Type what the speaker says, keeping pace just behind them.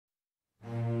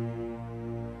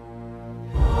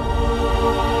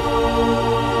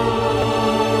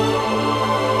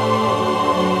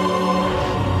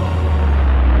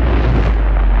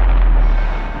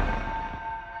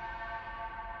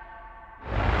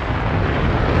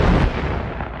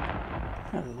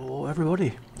Hello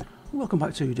everybody, welcome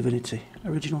back to Divinity,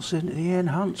 Original Sin, the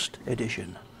Enhanced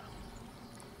Edition.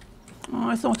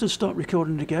 I thought I'd start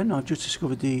recording again. I've just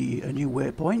discovered a new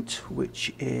waypoint,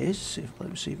 which is,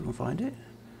 let me see if we can find it.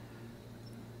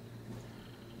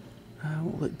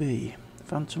 What will it be?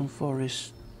 Phantom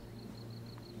Forest.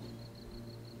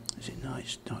 Is it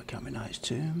nice? No, it can't be nice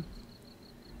too.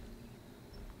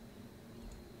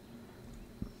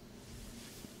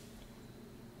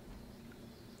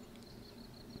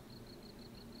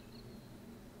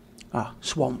 Ah,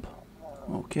 swamp.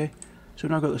 Okay, so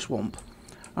now I've got the swamp.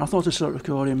 I thought I'd start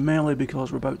recording mainly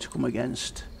because we're about to come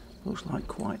against, looks like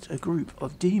quite a group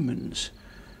of demons.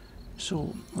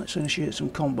 So let's initiate some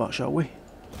combat, shall we?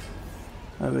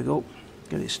 There we go,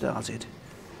 get it started.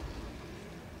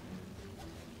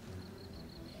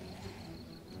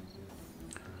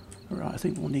 Right, I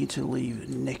think we'll need to leave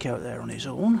Nick out there on his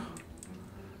own.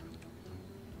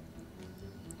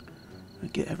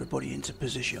 And get everybody into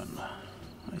position.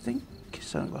 I think it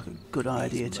sounds like a good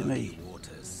idea to me.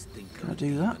 Can I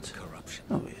do that?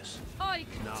 Oh yes. I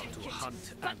can take it,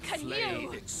 but can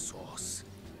you?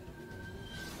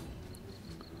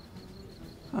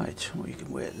 Right, well you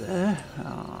can wait there,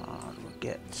 and we'll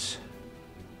get...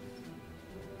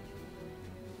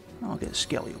 I'll get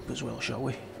Skelly up as well, shall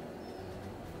we?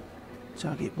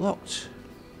 Target blocked.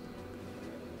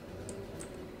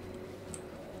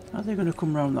 Are they going to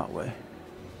come round that way?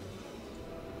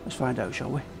 Let's find out,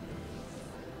 shall we?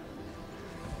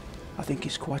 I think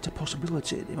it's quite a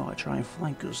possibility they might try and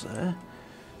flank us there.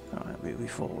 Alright, move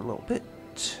forward a little bit.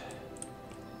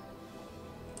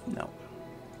 No.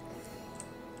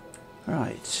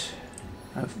 Right.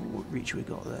 How much reach we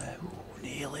got there? Ooh,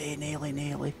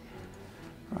 nearly.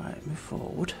 Right, move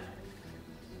forward.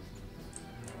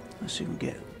 Let's see if we can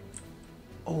get...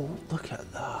 Oh, look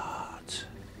at that.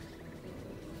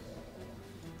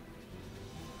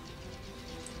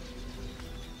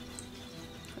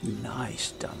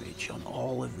 Nice damage on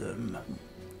all of them.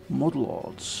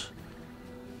 Mudlords.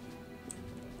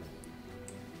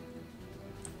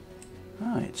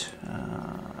 Right.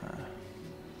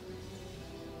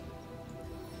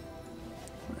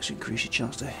 Let's increase your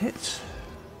chance to hit.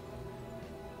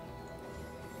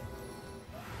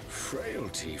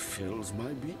 Frailty fills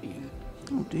my being.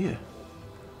 Oh dear.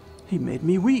 He made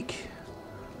me weak.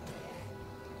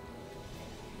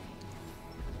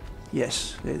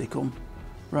 Yes, there they come.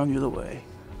 Round the other way.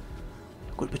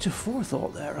 Got a bit of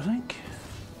forethought there, I think.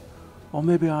 Or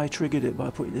maybe I triggered it by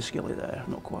putting the skillet there,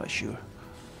 not quite sure.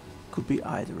 Could be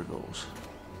either of those.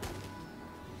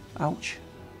 Ouch.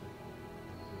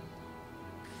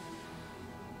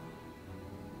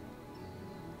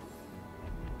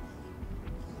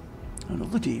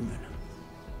 Another demon.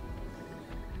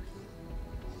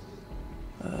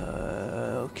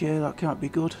 Okay, that can't be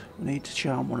good. We need to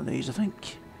charm one of these, I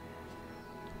think.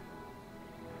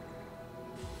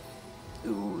 Oh,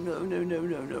 no.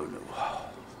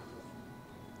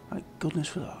 Thank goodness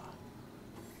for that.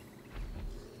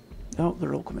 Oh,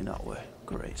 they're all coming that way.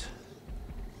 Great.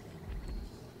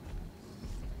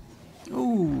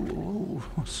 Oh,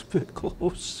 that's a bit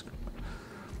close.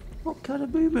 What kind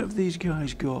of movement have these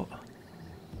guys got?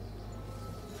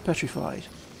 Petrified.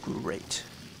 Great.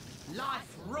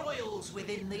 Life royals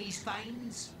within these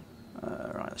veins.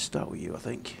 Right, let's start with you, I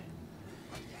think.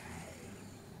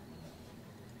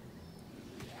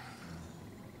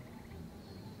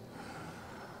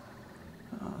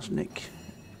 That's Nick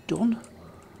done.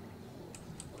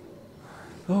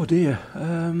 Oh dear.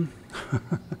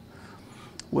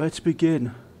 Where to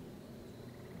begin?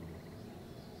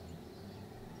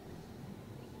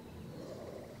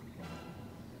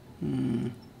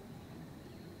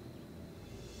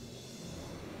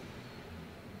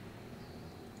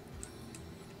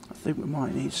 I think we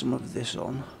might need some of this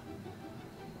on.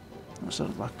 That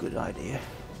sounds like a good idea.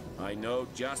 I know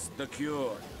just the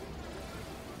cure.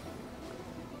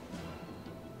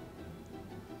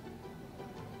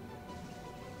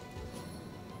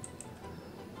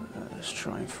 Let's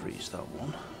try and freeze that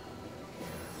one.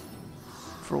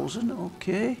 Frozen,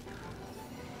 okay.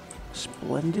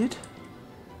 Splendid.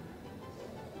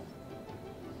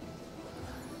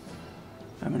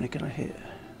 How many can I hit?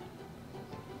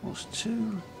 Those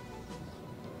two.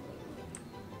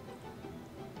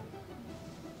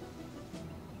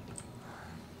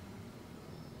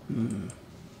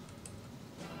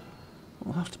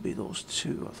 Will have to be those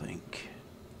two, I think.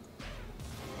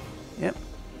 Yep,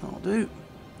 that'll do.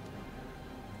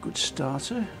 Good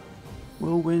starter.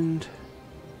 Whirlwind.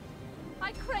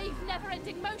 I crave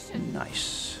never-ending motion.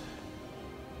 Nice.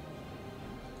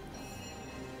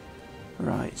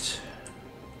 Right.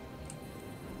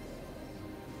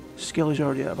 Skelly's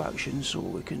already out of action, so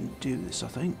we can do this, I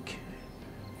think.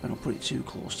 I don't put it too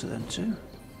close to them too.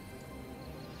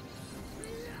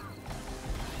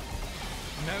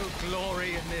 No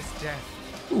glory in this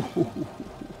death. Ooh,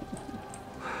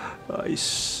 that is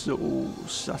so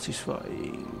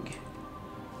satisfying.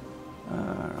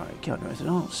 Right, can't do anything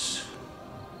else.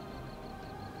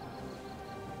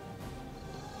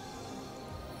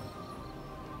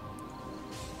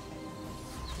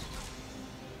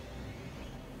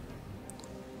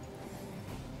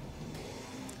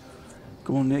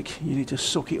 Come on, Nick, you need to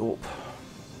suck it up.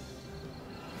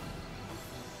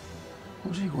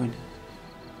 What's he going?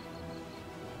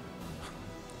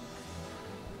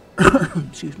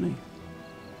 Excuse me.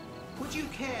 Would you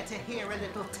care to hear a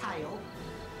little tale?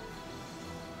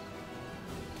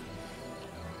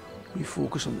 You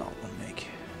focus on that one, Nick.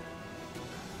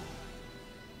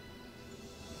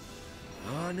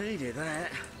 I needed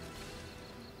that.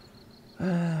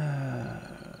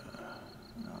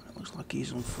 It looks like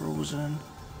he's unfrozen.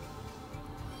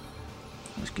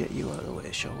 Let's get you out of the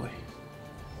way, shall we?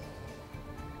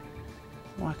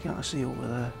 Why can't I see over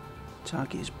there?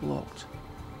 Target is blocked.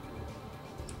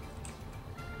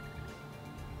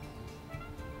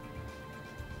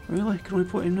 Really? Can we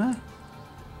put him there?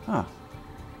 Ah.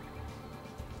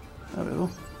 There we go.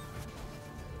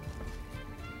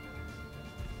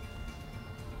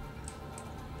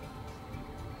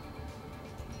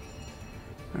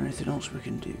 Anything else we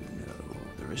can do? No,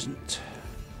 there isn't.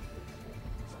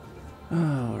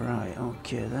 Oh, right,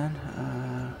 okay then.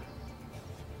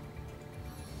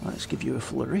 Let's give you a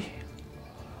flurry.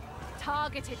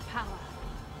 Targeted power.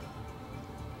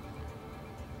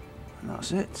 And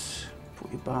that's it.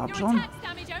 Put your barbs Your on. attacks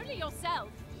damage only yourself.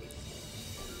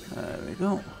 There we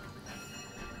go.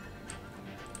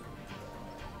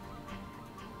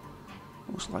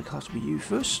 Looks like it has to be you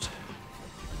first.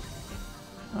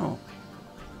 Oh.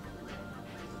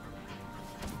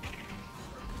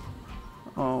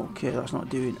 Okay, that's not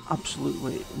doing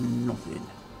absolutely nothing.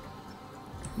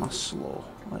 Mass slow.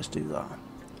 Let's do that.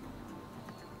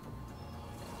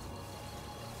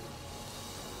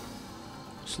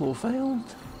 Slow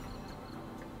failed.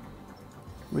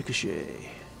 Ricochet.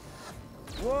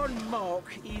 One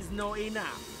mark is not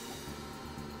enough.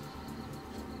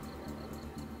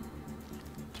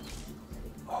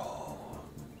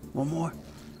 One more.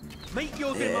 Meet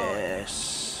your demise.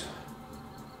 Yes.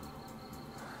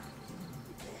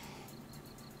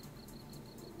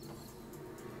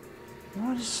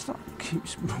 Why does that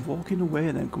keeps walking away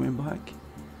and then coming back?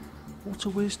 What a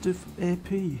waste of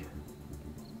AP.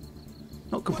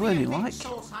 Not complaining like.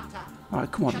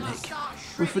 Alright, come on Nick.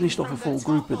 We finished off a full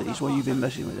group of these while you've been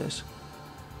messing with this.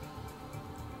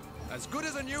 As good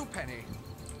as a new penny.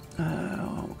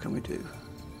 What can we do?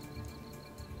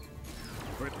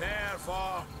 Prepare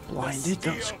for Blinded,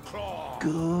 the that's steel claw.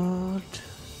 good.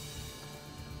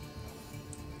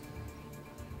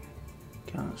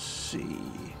 Can't see.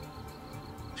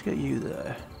 Let's get you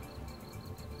there.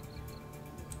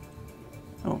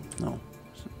 Oh, no.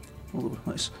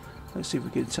 Let's see if we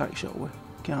can attack, shall we?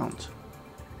 Can't.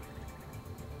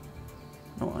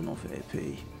 Not enough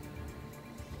AP.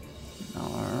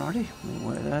 Alrighty,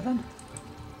 we'll wait there then.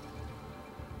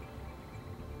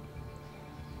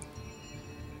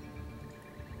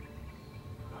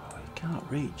 Oh, he can't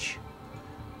reach.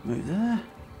 Move there.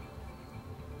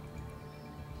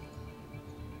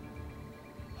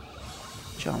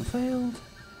 Charm failed.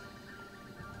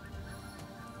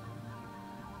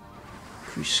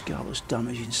 Increase Scarlet's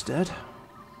damage instead.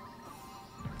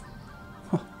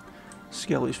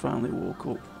 Skelly's finally woke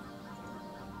up.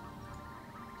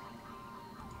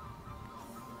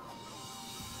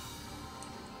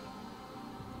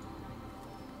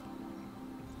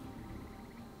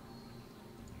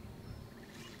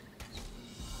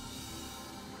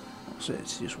 That's it,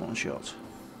 it's just one shot.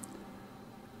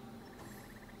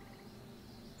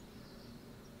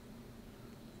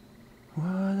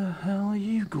 Where the hell are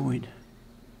you going?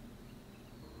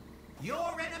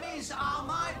 Your enemies are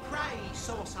my prey,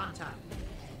 Source Hunter.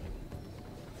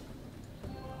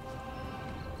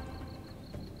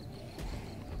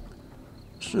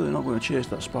 Certainly not going to chase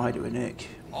that spider with Nick.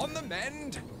 On the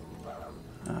mend.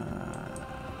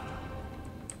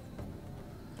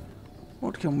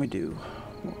 What can we do?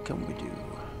 What can we do?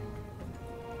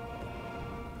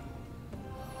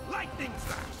 Lightning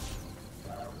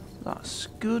flash. That's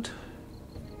good.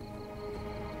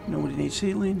 Nobody needs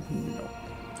healing? No.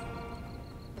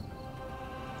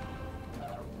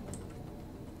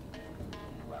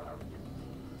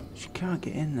 She can't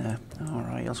get in there.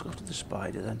 Alright, let's go after the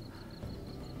spider then.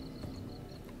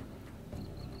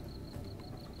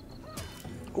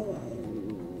 Oh,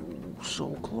 so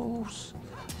close.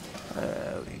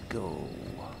 There we go.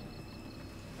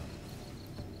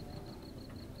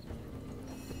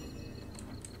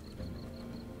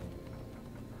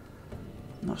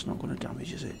 That's not going to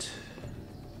damage, is it?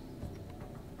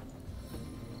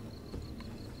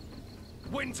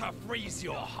 Winter freeze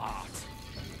your heart.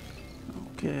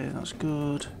 Okay, that's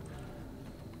good.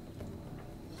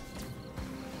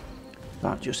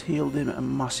 That just healed him a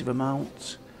massive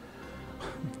amount.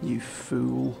 You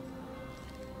fool.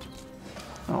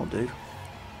 That'll do.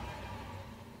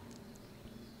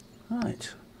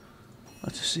 Right.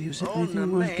 Let's see if there's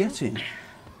anything worth getting.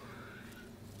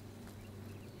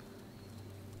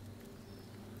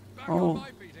 Back on Oh,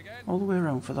 my feet again. all the way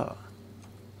around for that.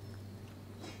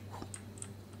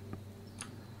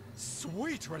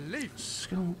 Sweet relief.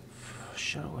 Scalp,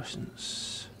 Shadow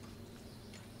Essence.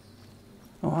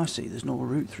 Oh, I see, there's no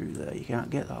route through there, you can't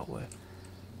get that way.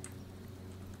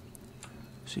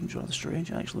 Seems rather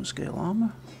strange. Excellent scale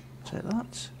armour. Take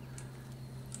that.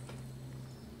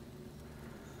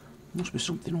 Must be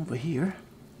something over here.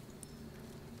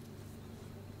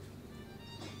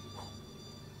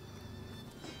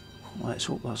 Let's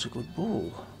hope that's a good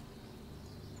bowl.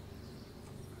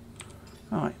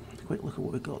 Right, quick look at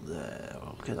what we've got there.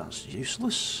 Okay, that's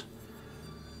useless.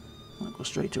 I'll go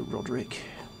straight to Roderick.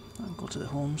 I'll go to the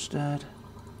homestead.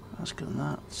 Ask him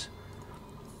that.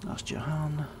 That's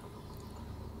Jahan.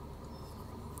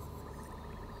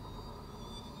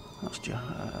 That's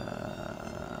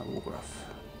Wolgraff.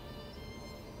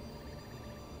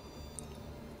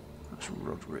 That's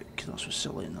Roderick. That's for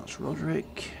selling. That's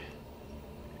Roderick.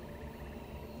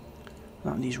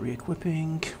 That needs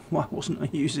re-equipping. Why wasn't I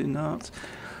using that?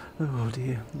 Oh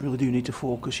dear. Really do need to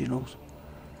focus, you know.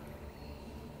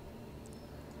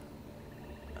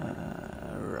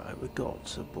 Right, we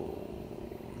got a bow.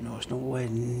 No, it's nowhere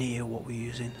near what we're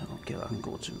using. Okay, I can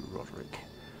go to Roderick.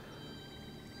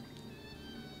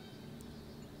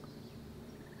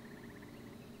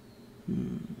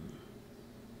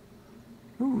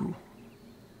 Ooh.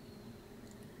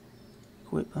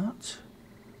 Equip that.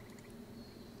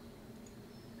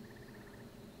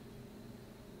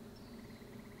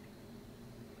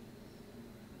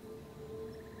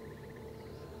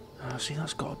 See,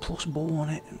 that's got a plus bow on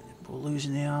it. We're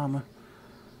losing the armour.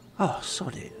 Oh,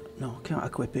 sod it. No, can't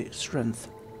equip it. Strength.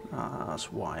 Ah,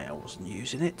 that's why I wasn't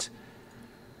using it.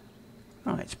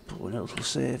 Right, put a little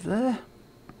save there.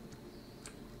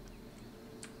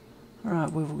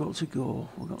 Right, where have we got to go?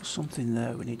 We've got something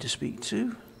there we need to speak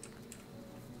to.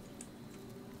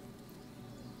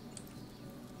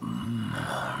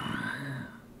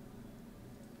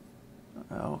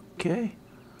 Okay.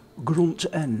 Grunt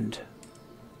End.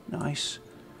 Nice.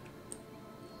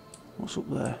 What's up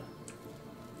there?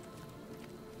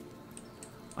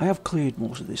 I have cleared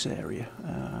most of this area.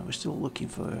 We're still looking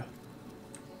for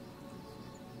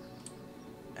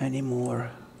any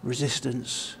more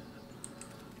resistance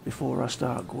before I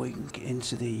start going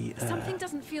into the... Something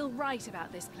doesn't feel right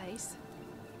about this place.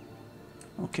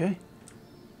 Okay.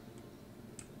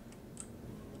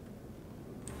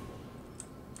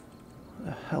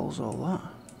 The hell's all that?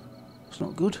 It's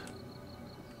not good.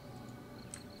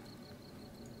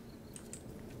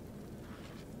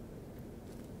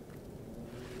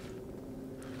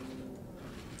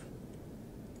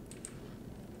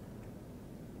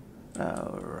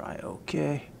 Right,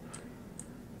 okay.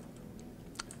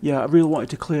 Yeah, I really wanted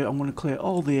to clear... I'm going to clear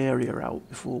all the area out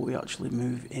before we actually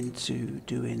move into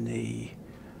doing the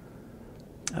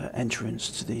entrance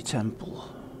to the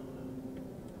temple.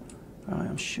 Right,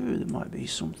 I'm sure there might be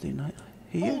something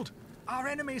here. Hold! Our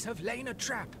enemies have lain a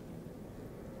trap.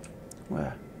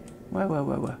 Where?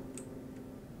 Where?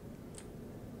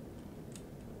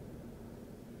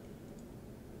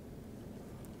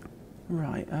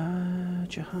 Right,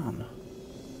 Jahan.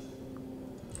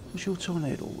 Does your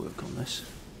tornado work on this?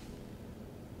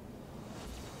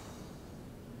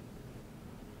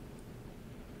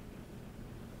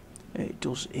 It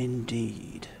does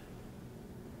indeed.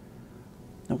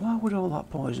 Now why would all that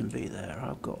poison be there?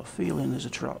 I've got a feeling there's a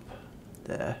trap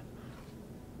there.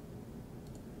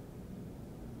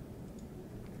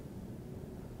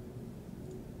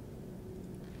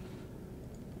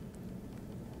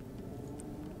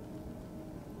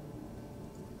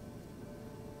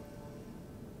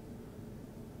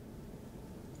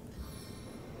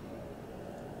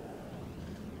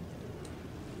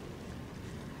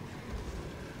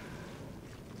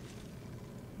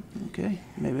 Okay,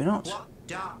 maybe not. What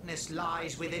darkness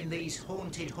lies within these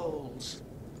haunted halls?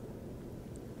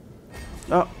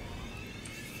 Oh.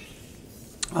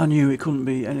 I knew it couldn't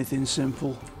be anything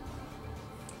simple.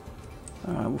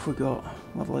 Alright, what have we got?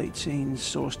 Level 18,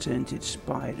 source tainted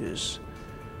spiders.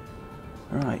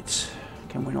 Right,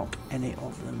 can we knock any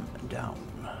of them down?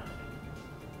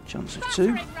 Chance of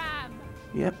 2.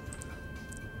 Yep.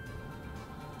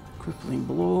 Crippling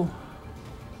blow.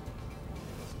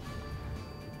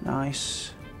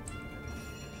 Nice.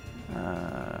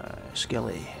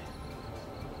 Skelly.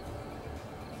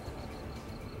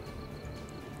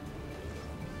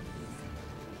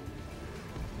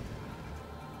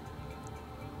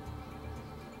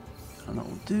 And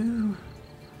that'll do.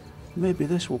 Maybe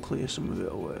this will clear some of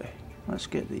it away. Let's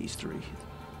get these 3.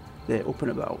 They're up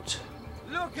and about.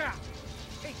 Look out!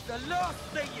 It's the last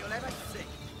thing you'll ever see.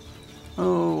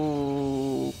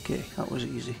 Okay, that was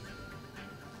easy.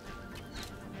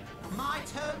 My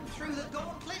turn through the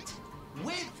gauntlet?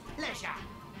 With pleasure.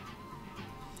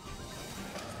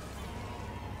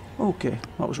 Okay,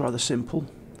 that was rather simple.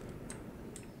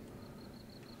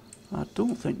 I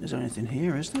don't think there's anything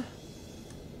here, is there?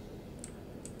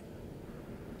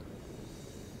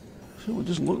 So it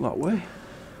doesn't look that way.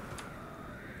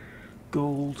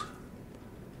 Gold.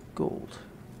 Gold.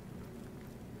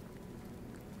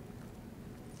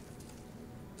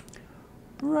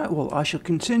 Right, well, I shall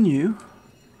continue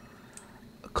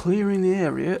clearing the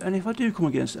area, and if I do come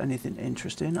against anything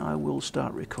interesting, I will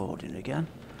start recording again.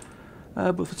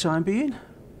 But for the time being,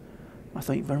 I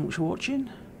thank you very much for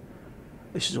watching.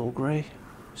 This is Olgrey,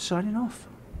 signing off.